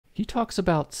he talks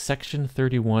about Section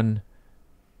 31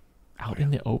 out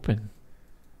in the open.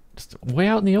 Just way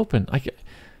out in the open.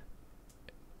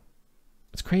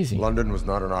 It's crazy. London was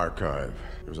not an archive.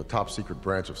 It was a top-secret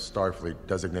branch of Starfleet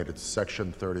designated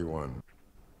Section 31.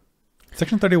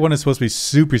 Section 31 is supposed to be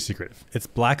super secretive. It's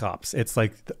Black Ops. It's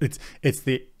like it's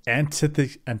the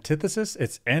antithesis.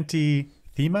 It's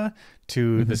anti-thema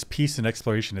to this peace and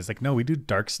exploration. It's like, no, we do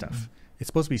dark stuff. It's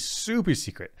supposed to be super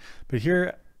secret. But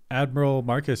here, Admiral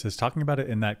Marcus is talking about it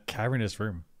in that cavernous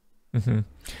room.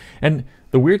 And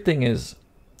the weird thing is,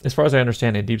 as far as I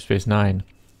understand, in Deep Space Nine,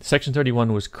 Section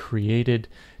 31 was created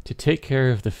to take care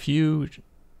of the few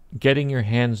getting your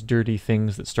hands dirty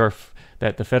things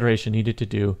that the Federation needed to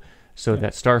do so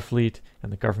that Starfleet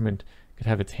and the government could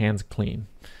have its hands clean.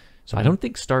 So I don't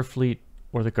think Starfleet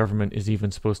or the government is even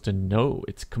supposed to know.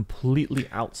 It's completely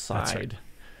outside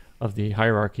of the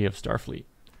hierarchy of Starfleet.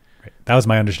 Right. That was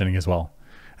my understanding as well.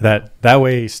 That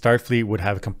way Starfleet would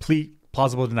have complete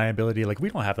plausible deniability. Like, we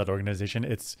don't have that organization.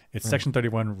 It's Section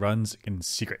 31 runs in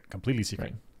secret, completely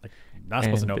secret. Right. Like, not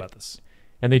supposed to know about this.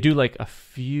 And they do like a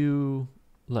few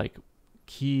like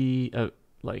key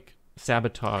like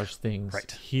sabotage things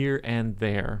here and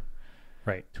there,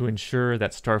 to ensure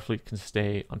that Starfleet can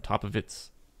stay on top of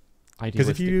its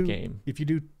idealistic game. If you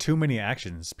do too many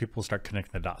actions, people start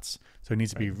connecting the dots. So it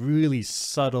needs to be really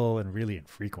subtle and really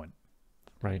infrequent.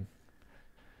 Right.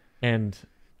 And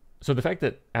so the fact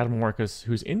that Admiral Marcus,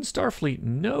 who's in Starfleet,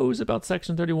 knows about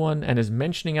Section 31 and is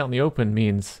mentioning out in the open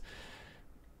means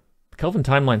Kelvin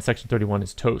Timeline Section 31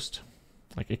 is toast.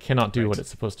 Like, it cannot do what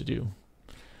it's supposed to do.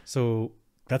 So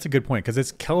that's a good point, because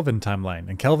it's Kelvin Timeline.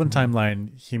 And Kelvin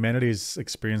Timeline, humanity's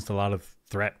experienced a lot of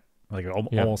threat, like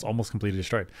almost completely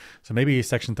destroyed. So maybe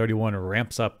Section 31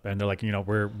 ramps up and they're like,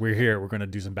 we're here, we're going to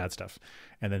do some bad stuff.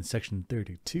 And then Section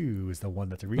 32 is the one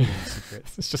that's really secret.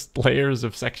 It's just layers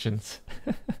of sections.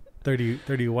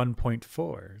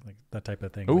 31.4, like that type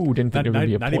of thing. Oh, like, didn't think it would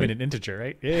be a not point. even an integer,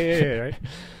 right? Yeah, right.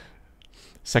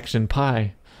 Section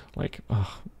pi, like,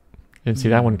 didn't see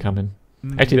that one coming.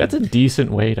 Actually, that's a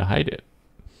decent way to hide it.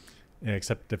 Yeah,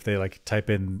 except if they like type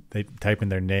in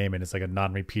their name and it's like a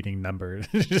non-repeating number,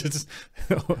 it just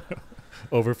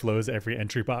overflows every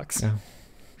entry box.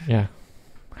 Yeah.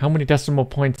 How many decimal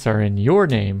points are in your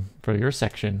name for your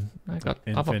section? I got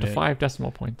up to 5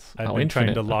 decimal points. I've been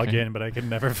trying to log in, but I can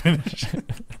never finish.